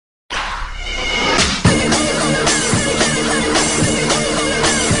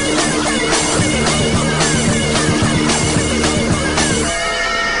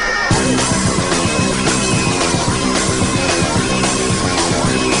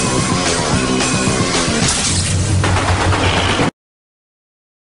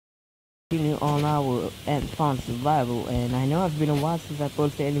Continue on our advanced survival, and I know it's been a while since I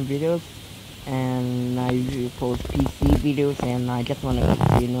posted any videos, and I usually post PC videos, and I just want to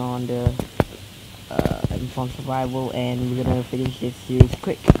continue on the advanced survival, and we're gonna finish this series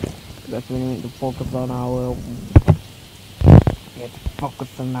quick because we need to focus on our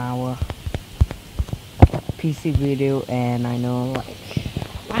PC video. And I know, like,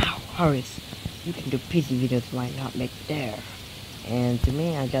 wow, Horace, you can do PC videos, why not make there? And to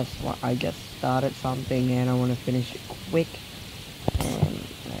me, I just started something and I want to finish it quick, and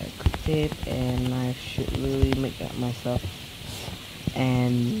I cooked it, and I should really make that myself.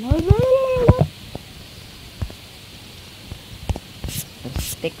 And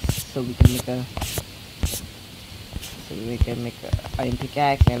sticks so we can make a iron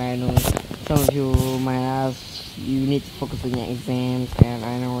pickaxe. And I know some of you might ask, you need to focus on your exams, and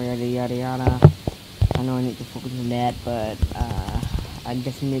I know yada yada yada. I know I need to focus on that, but I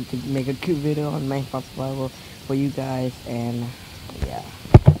just need to make a cute video on Minecraft survival for you guys, and yeah,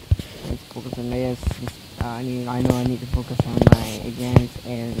 let's focus on this. I know I need to focus on my exams,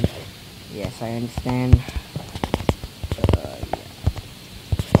 and yes, I understand. Yeah.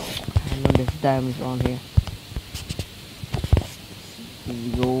 I know there's diamonds on here.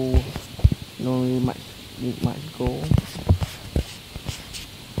 Gold, don't really need much gold.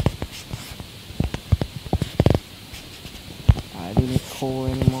 I don't need coal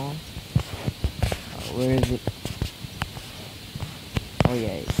anymore. Where is it? Oh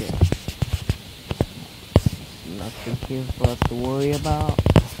yeah, it's here. Nothing here for us to worry about.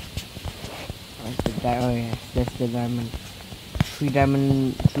 Where's the diamond? Oh yeah, that's the diamond. Three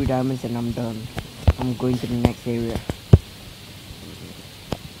diamonds, and I'm done. I'm going to the next area.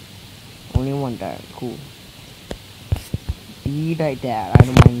 Only one diamond, cool. Be like that, I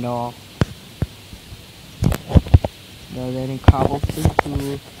don't mind at all. Are there any cobblestone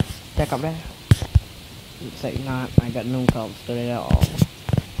to stack up there? Looks like not. I got no cobblestone at all.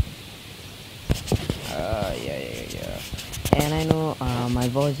 Yeah. And I know my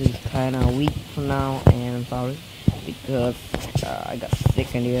voice is kind of weak for now, and I'm sorry because I got sick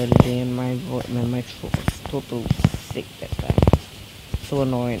the other day, and my throat was totally sick that time. So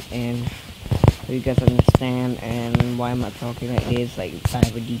annoying, and you guys understand, and why am I talking like this? Like, I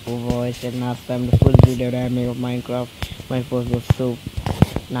have a deeper voice, and last time the first video that I made of Minecraft, my voice was so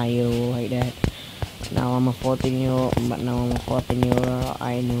 9-year-old like that. Now I'm a 14-year-old, but now I'm a 14-year-old,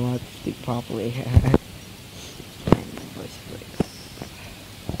 I know how to speak properly. Should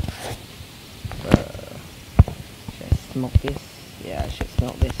I smoke this? Yeah, I should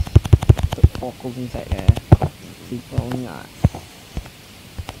smoke this. Put 4 coals inside there. Super nice.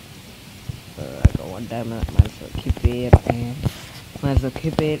 I got 1 diamond, might as well keep it, and might as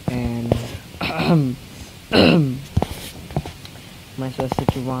well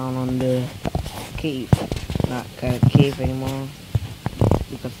stick around on the cave. Not kind of cave anymore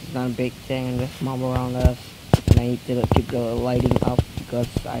because it's not a big thing, and there's mob around us, and I need to keep the lighting up because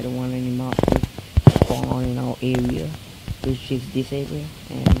I don't want any mobs to spawn in our area, which is this area,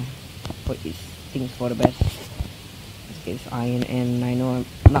 and put these things for the best. Let's get this iron, and I know I'm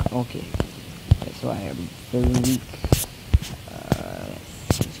not okay. That's why I'm feeling weak.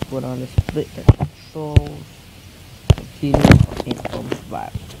 Let's put on the split that controls. Continue in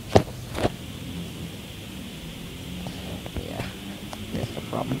survival. Yeah, that's the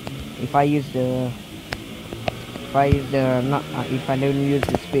problem. If I don't use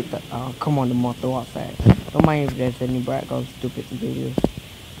the split, come on, the motor outside. Don't mind if there's any background stupid videos.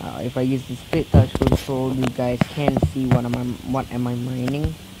 If I use the split touch control, you guys can see what am I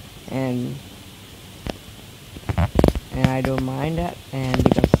mining, and I don't mind that, and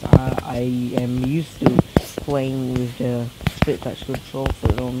because I am used to playing with the split touch control, so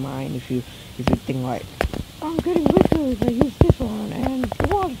I don't mind if you think like, I'm getting richer if I use this one, and the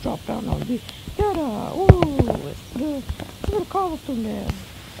walls drop down on this. Yada! Oh, look at the cobblestone there.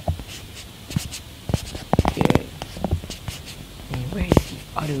 Okay. And where is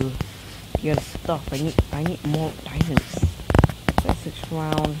the other stuff? I need more diamonds. Let's search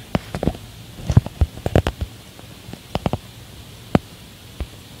around.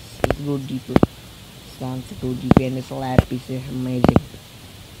 Let's go deeper. It's time to go deeper, and this lapis is amazing.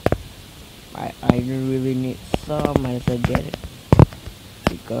 I really need some, as I get it,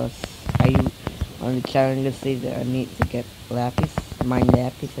 because on the calendar says that I need to get lapis, mine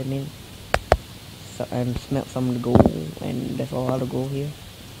lapis I mean, so, and smelt some of the gold, and there's a lot of gold here,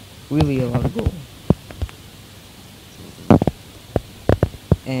 really a lot of gold.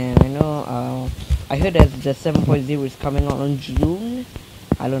 And I know, I heard that the 7.0 is coming out in June.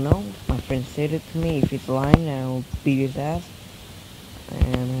 I don't know, my friend said it to me. If it's lying, I'll beat his ass.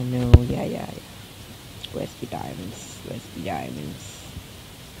 And I know yeah, yeah, yeah. Where's the diamonds? Where's the diamonds?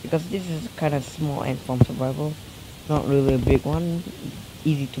 Because this is kind of small and from survival, not really a big one,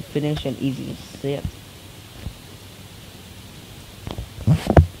 easy to finish and easy to set.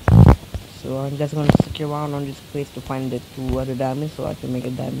 So I'm just gonna stick around on this place to find the 2 other diamonds so I can make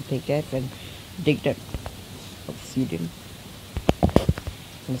a diamond pickaxe and dig that obsidian.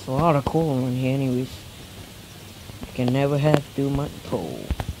 There's a lot of coal in here anyways. You can never have too much coal.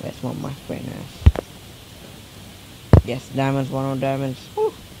 That's what my friend has. Yes, diamonds, 1 diamonds.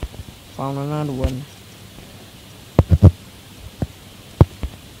 Woo! Found another one.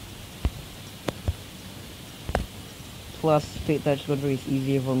 Plus, Fate Touch Control is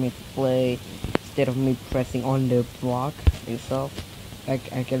easier for me to play instead of me pressing on the block itself. I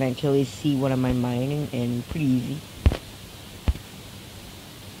can actually see what am I mining and pretty easy.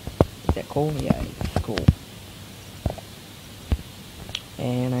 Is that cool? Yeah, it's cool.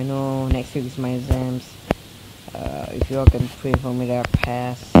 And I know next week is my exams. If you all can pray for me that I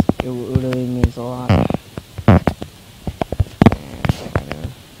pass, it really means a lot. And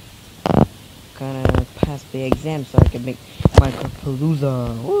I kinda pass the exam so I can make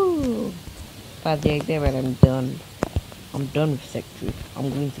Minecraft Woo! Pass the exam and I'm done. I'm done with Sector. I'm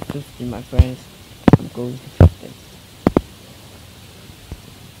going to 15, my friends. I'm going to 15.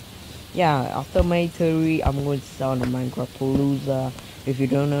 Yeah, after May 30, I'm going to start on Minecraft. If you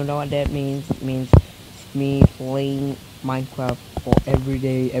don't know what that means, it means it's me playing Minecraft for every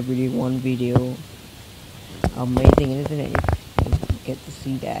day one video. Amazing, isn't it? If you get to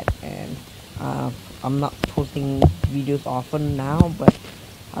see that. And I'm not posting videos often now, but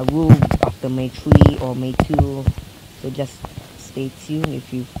I will after May 3 or May 2. So just stay tuned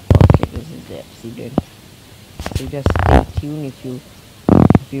if you. Okay, this is the obsidian. So just stay tuned if you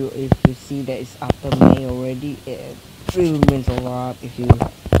see that it's after May already. It really means a lot if you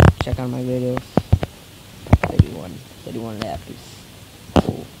check out my videos. 31 lapis.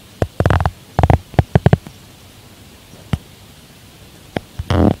 Cool.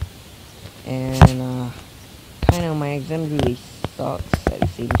 And kind of my exam really sucks at the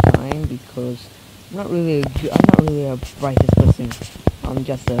same time because I'm not really a brightest person. I'm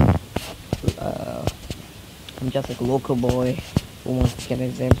just a local boy who wants to get an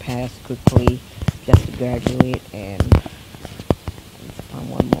exam passed quickly just to graduate and find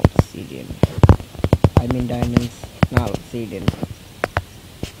 1 more obsidian. I mean diamonds, not obsidian.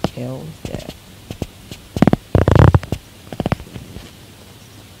 Hell is that?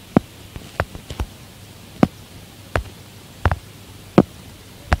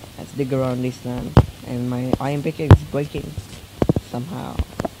 Let's dig around this time. And my iron pickaxe is breaking somehow.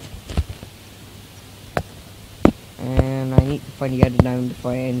 And I need to find the other diamond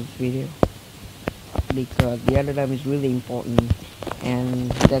before I end this video, because the other diamond is really important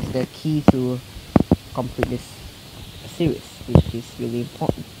and that's the key to complete this series, which is really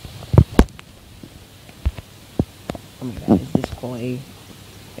important. Oh my god, is this clay?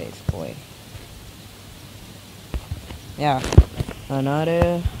 It's clay. Yeah,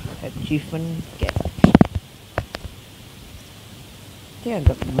 another achievement get. I think I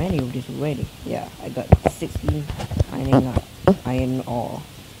got many of this already. Yeah, I got 16 iron ore.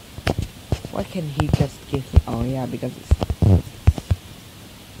 Why can't he just give me? Oh yeah, because it's.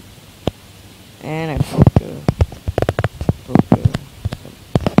 And I broke the.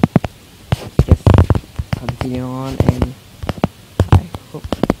 Let's just continue on, and I hope.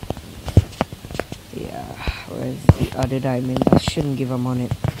 Yeah, where's the other diamond? I shouldn't give him on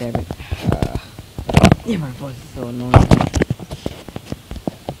it. Damn it. Yeah, my voice is so annoying.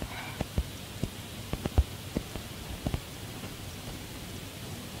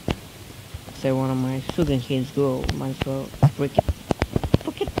 Say one of my sugar canes grow, might as well break it.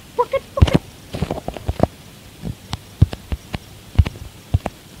 Break it.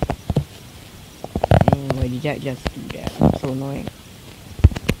 And why did I just do that? That's so annoying.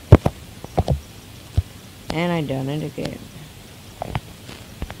 And I done it again.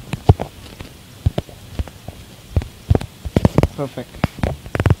 Perfect.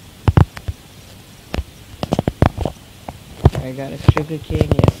 I got a sugar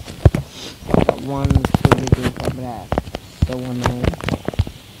cane, yes. Got 1 sugar cane from that. So annoying.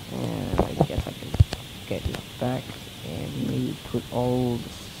 And I guess I can get it back and maybe put all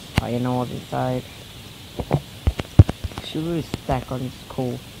the iron ores inside. Sugar is stacked on this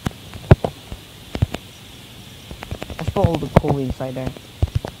coal. Let's put all the coal inside there.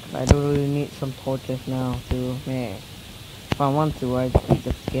 I don't really need some torches now to man. If I want to, I could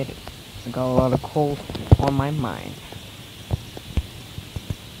just get it. I got a lot of coal on my mind.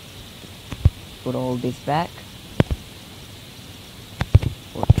 Put all this back.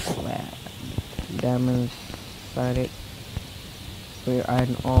 Put slab. diamonds inside it. Put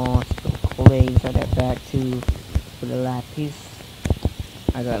iron ore, some clay inside that bag too. For the lapis.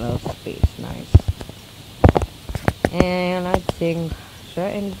 I got enough space, nice. And I think, should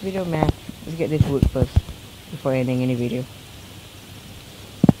I end this video, man? Let's get this wood first before ending any video.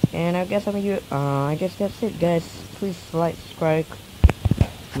 And I guess I guess that's it, guys. Please like, subscribe,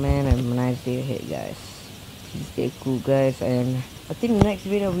 man, and have a nice day ahead, guys. Please stay cool, guys, and I think the next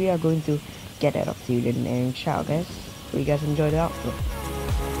video we are going to get that obsidian. And ciao, guys. Hope you guys enjoyed the outro.